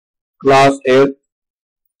class 8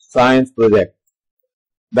 science project,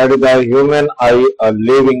 that is the human eye a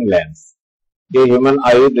living lens। ये human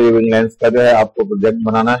आई living lens का जो है आपको प्रोजेक्ट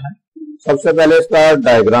बनाना है। सबसे पहले इसका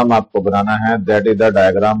डायग्राम आपको बनाना है, that is the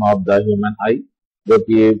diagram of the human आई, जो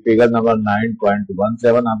कि फिगर नंबर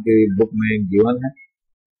 9.17 आपकी बुक में गिवन है।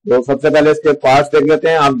 तो सबसे पहले इसके पार्ट्स देख लेते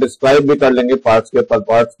हैं, आप डिस्क्राइब भी कर लेंगे पार्ट्स के पर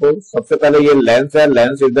पार्ट्स को। सबसे पहले ये लेंस है,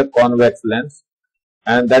 lens is the convex lens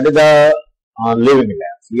and that is the living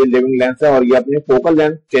lens. ये लिविंग लेंस है और ये अपनी फोकल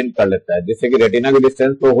लेंथ चेंज कर लेता है, जिससे कि रेटिना की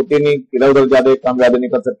डिस्टेंस तो होती नहीं, इधर उधर ज्यादा कम ज्यादा नहीं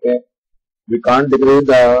कर सकते। We can't decrease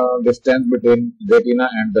the distance between retina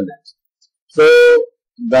and the lens. So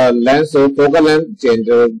the lens focal length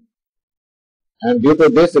changes, and due to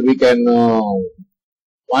this we can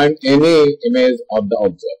find any image of the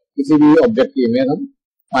object. किसी भी object की image हम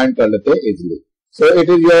find कर लेते हैं easily. So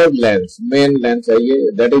it is your lens, main lens है ये,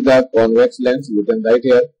 that is the convex lens. You can write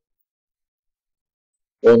here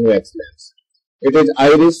convex lens. It is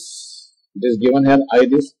iris. It is given here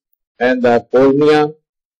iris and the cornea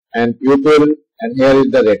and pupil and here is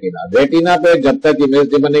the retina. Retina पे जब तक image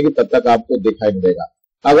नहीं बनेगी तब तक आपको दिखाई नहीं देगा।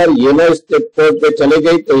 अगर येलो स्टेप पे चले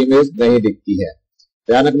गई तो इमेज नहीं दिखती है।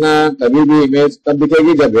 ध्यान रखना, कभी भी इमेज तब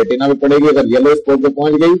दिखेगी जब रेटिना पे पड़ेगी। अगर येलो स्पॉट पे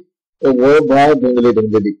पहुंच गई तो वो बहुत धुंधली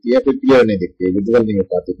धुंधली दिखती है, फिर क्लियर नहीं दिखती है, विजुअल नहीं हो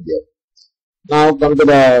पाती clear. Now come to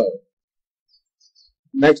the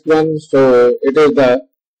next one. So it is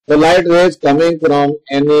the light rays coming from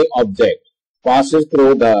any object passes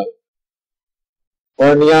through the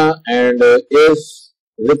cornea and is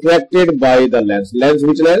refracted by the lens. Lens,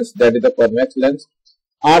 which lens? That is the convex lens.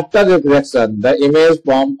 After refraction, the image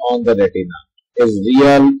formed on the retina is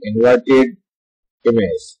real inverted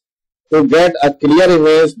image. To get a clear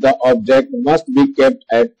image, the object must be kept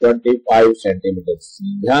at 25 centimeters.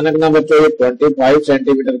 ध्यान रखना बच्चों, ये 25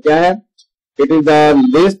 centimetre क्या है? It is the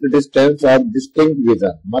least distance of distinct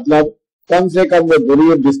vision. मतलब कम से कम वो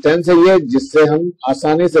दूरी डिस्टेंस है ये, जिससे हम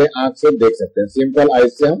आसानी से आंख से देख सकते हैं, सिंपल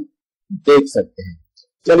आइज से हम देख सकते हैं।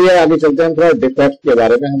 चलिए आगे चलते हैं थोड़ा डिफेक्ट के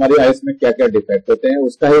बारे में। हमारी आइज में क्या क्या डिफेक्ट होते हैं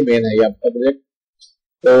उसका ही मेन है ये आपका प्रोजेक्ट।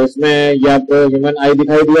 तो इसमें ये आपको ह्यूमन आई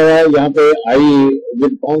दिखाई दिया है, यहाँ पे आई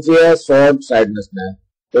विद कौन सी है? शॉर्ट साइडनेस में है।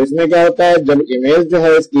 तो इसमें क्या होता है, जब इमेज जो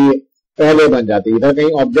है इसकी पहले बन जाती है, इधर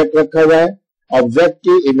कहीं ऑब्जेक्ट रखा हुआ है, ऑब्जेक्ट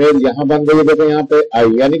की इमेज यहाँ बन गई, देखो यहाँ पे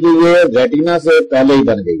आई, यानी कि ये रेटिना से पहले ही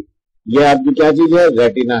बन गई। ये आपकी क्या चीज है?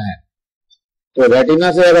 रेटिना है। तो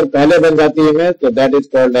रेटिना से अगर पहले बन जाती है इमेज तो that is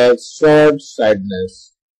called as short sightedness.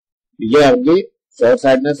 ये आपकी शॉर्ट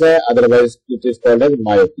साइडनेस है, otherwise it is called as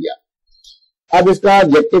myopia. अब इसका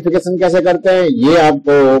रेक्टिफिकेशन कैसे करते हैं? ये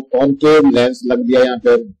आपको कॉनकेव लेंस लग दिया यहाँ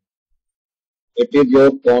पे, it is your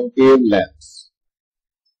concave lens.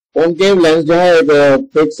 Concave lens जो है एक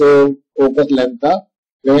फिक्स फोकस लेंथ का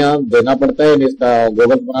जो यहाँ देना पड़ता है, इसका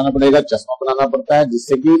गोगल बनाना पड़ेगा, चश्मा बनाना पड़ता है,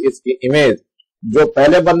 जिससे कि इसकी इमेज जो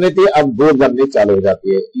पहले बननी थी अब दूर बननी चालू हो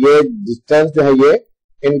जाती है। ये डिस्टेंस जो है ये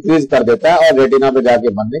इंक्रीज कर देता है और रेटिना पे जाके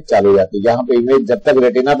बनने चालू हो जाती है। यहाँ पे इमेज जब तक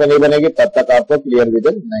रेटिना पे नहीं बनेगी तब तक आपको क्लियर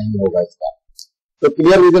विजन नहीं होगा इसका। तो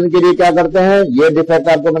क्लियर विजन के लिए क्या करते हैं? ये डिफेक्ट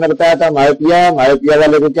आपको मैंने बताया था मायोपिया। मायोपिया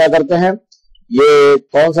वाले को क्या करते हैं? ये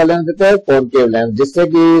कौन सा लेंस देते हैं? कॉनकेव लेंस, जिससे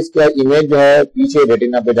कि इसका इमेज जो है पीछे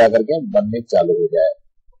रेटिना पे जाकर के बनने चालू हो जाए।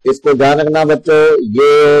 इसको ध्यान रखना बच्चों,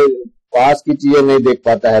 ये पास की चीजें नहीं देख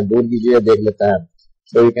पाता है, दूर की चीजें देख लेता है।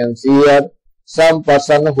 So you can see here some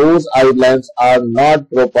person whose eye lens are not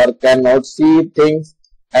proper can not see things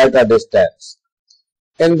at a distance.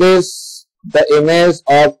 In this the image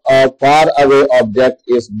of a far away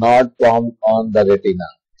object is not formed on the retina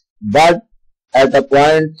but at a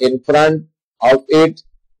point in front of it.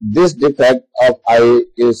 This defect of I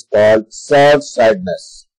is called short sightedness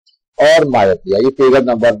और myopia. ये figure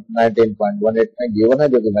number 19.18 में given है,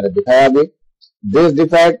 जो कि मैंने दिखाया अभी। This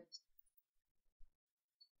defect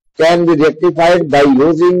can be rectified by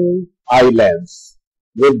using eye lens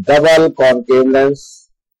with double concave lens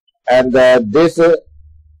and this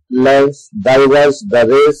lens diverse the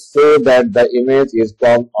raise so that the image is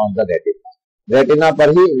formed on the retina. Retina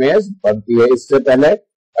पर ही image बनती है, इससे पहले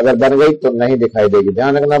अगर बन गई तो नहीं दिखाई देगी।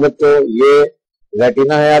 ध्यान रखना बच्चों, ये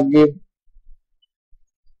रेटिना है आपकी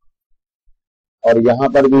और यहां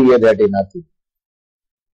पर भी ये रेटिना थी।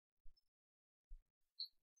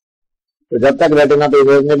 तो जब तक रेटिना पे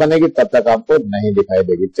इमेज नहीं बनेगी तब तक आपको नहीं दिखाई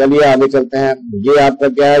देगी। चलिए आगे चलते हैं। ये आपका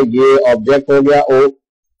क्या है? ये ऑब्जेक्ट हो गया ओ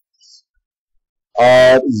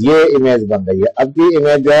और ये इमेज बन रही है। अब की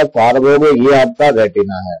इमेज जो है फार हो गई, ये आपका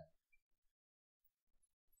रेटिना है।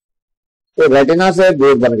 तो रेटिना से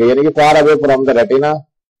दूर बन गई, यानी कि far away from the retina.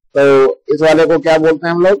 तो इस वाले को क्या बोलते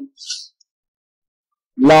हैं हम लोग?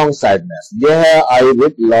 Long sightedness. ये है आई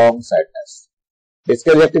विथ लॉन्ग साइडनेस।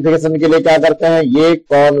 इसके रेक्टिफिकेशन के लिए क्या करते हैं, ये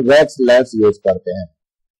कॉन्वेक्स लेंस यूज करते हैं।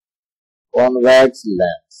 Convex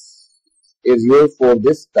lens is use for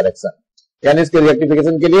this correction, यानी इसके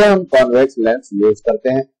रेक्टिफिकेशन के लिए हम कॉन्वेक्स लेंस यूज करते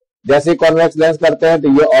हैं। जैसे कॉन्वेक्स लेंस करते हैं तो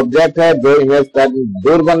ये ऑब्जेक्ट है जो इमेज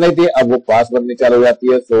दूर बन रही थी, अब वो पास बननी चालू हो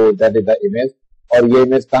जाती है। So that is the image. और ये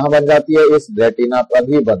इमेज कहां बन जाती है, इस रेटिना पर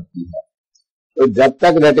ही बनती है। तो जब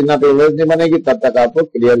तक रेटिना पे इमेज नहीं बनेगी तब तक आपको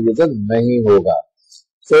क्लियर विजन नहीं होगा।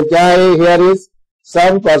 सो क्या है, here is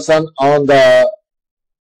some person on the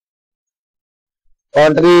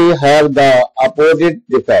contrary have the opposite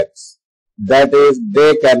defects, that is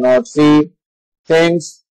they cannot see things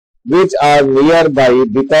which are nearby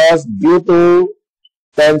because due to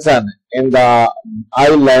tension in the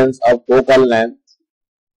eye lens of focal length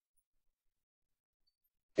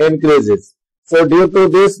increases. So due to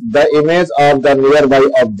this the image of the nearby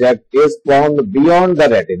object is found beyond the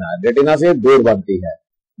retina, retina से दूर बनती है।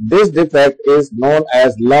 This defect is known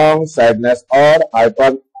as long sightedness or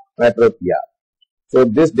hypermetropia. So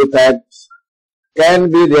this defect can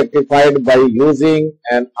be rectified by using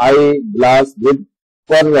an eye glass with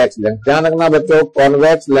convex lens. ध्यान रखना बच्चों,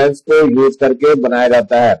 convex lens को use करके बनाया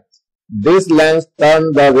जाता है। This lens turn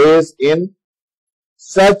the rays in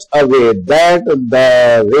such a way that the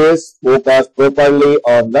rays focus properly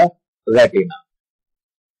on the retina.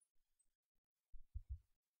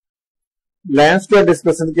 Lens के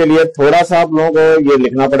discussion के लिए थोड़ा सा आप लोगों को ये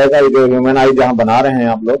लिखना पड़ेगा, ये जो ह्यूमन आई जहां बना रहे हैं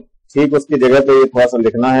आप लोग, ठीक उसकी जगह पे ये थोड़ा सा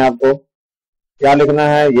लिखना है आपको। क्या लिखना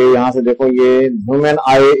है, ये यहां से देखो, ये human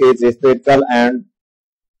I is spectral and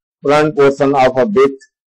front portion of a bit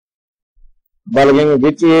bulging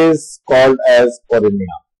which is called as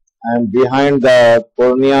cornea, and behind the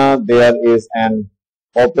cornea there is an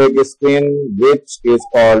opaque skin which is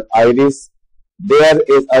called iris. There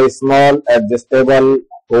is a small adjustable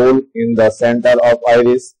hole in the center of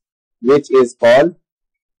iris which is called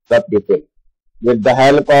the pupil. With the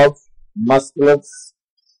help of muscles,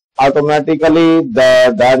 automatically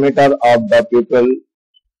the diameter of the pupil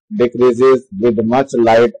decreases with much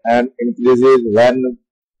light and increases when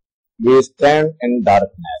we stand in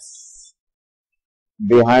darkness.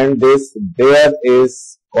 Behind this there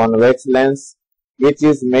is convex lens which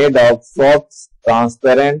is made of soft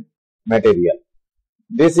transparent material.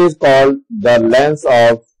 This is called the lens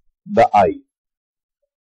of the eye.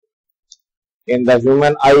 In the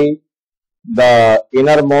human eye, the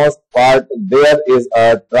innermost part there is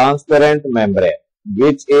a transparent membrane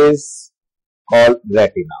which is called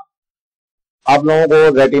retina. आप लोगों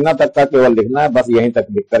को retina तक का केवल लिखना है, बस यहीं तक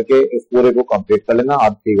लिख करके इस पूरे को कंप्लीट कर लेना और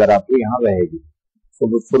फिगर आपकी यहाँ रहेगी।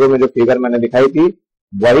 तो शुरू में जो फिगर मैंने दिखाई थी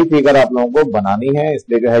वही फिगर आप लोगों को बनानी है,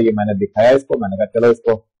 इसलिए जो है ये मैंने दिखाया इसको। मैंने कहा चलो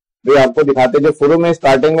इसको भी आपको दिखाते, जो शुरू में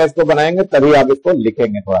स्टार्टिंग में इसको बनाएंगे तभी आप इसको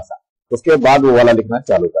लिखेंगे थोड़ा सा, उसके बाद वो वाला लिखना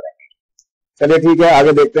चालू करेंगे। चलिए ठीक है,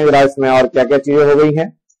 आगे देखते हैं जरा इसमें और क्या क्या चीजें हो गई हैं।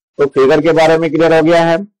 तो फिगर के बारे में क्लियर हो गया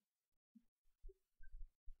है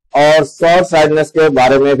और शॉर्ट साइडनेस के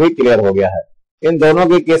बारे में भी क्लियर हो गया है। इन दोनों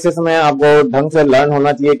के केसेस में आपको ढंग से लर्न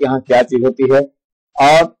होना चाहिए कि हाँ क्या चीज होती है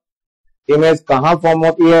और इमेज कहाँ फॉर्म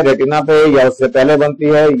होती है, रेटिना पे या उससे पहले बनती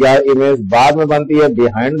है या इमेज बाद में बनती है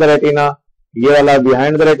बिहाइंड द रेटिना। ये वाला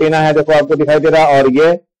बिहाइंड द रेटिना है, देखो आपको दिखाई दे रहा है, और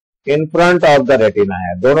ये in front of the retina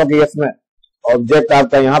है। दोनों के केस में ऑब्जेक्ट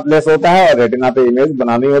आपका यहाँ प्लेस होता है और रेटिना पे इमेज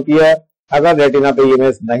बनानी होती है। अगर रेटिना पे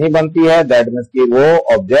इमेज नहीं बनती है दैट मीन्स कि वो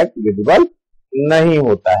ऑब्जेक्ट विजिबल नहीं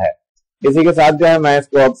होता है। इसी के साथ जो है मैं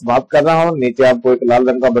इसको अब समाप्त कर रहा हूँ। नीचे आपको एक लाल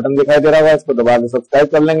रंग का बटन दिखाई दे रहा होगा, इसको दबा के सब्सक्राइब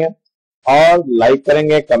कर लेंगे और लाइक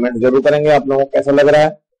करेंगे, कमेंट जरूर करेंगे आप लोगों को कैसा लग रहा है,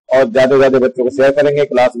 और ज्यादा से ज्यादा बच्चों को शेयर करेंगे।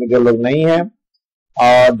 क्लास में जो लोग नहीं है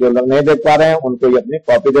और जो लोग नहीं देख पा रहे हैं उनको ये अपनी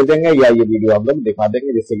कॉपी दे देंगे या ये वीडियो हम लोग दिखा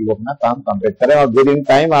देंगे जिससे कि वो अपना काम कंप्लीट करें, और विद इन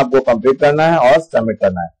टाइम आपको कंप्लीट करना है और सबमिट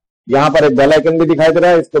करना है। यहाँ पर एक बेल आइकन भी दिखाई दे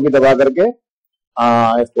रहा है, इसको भी दबा करके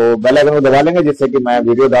इसको बेल आइकन को दबा लेंगे जिससे कि मैं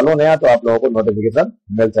वीडियो डालूं नया तो आप लोगों को नोटिफिकेशन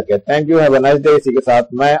मिल सके। Thank you, have a nice day. इसी के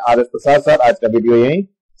साथ मैं आर एस प्रसाद सर आज का वीडियो यहीं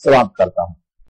समाप्त करता हूं।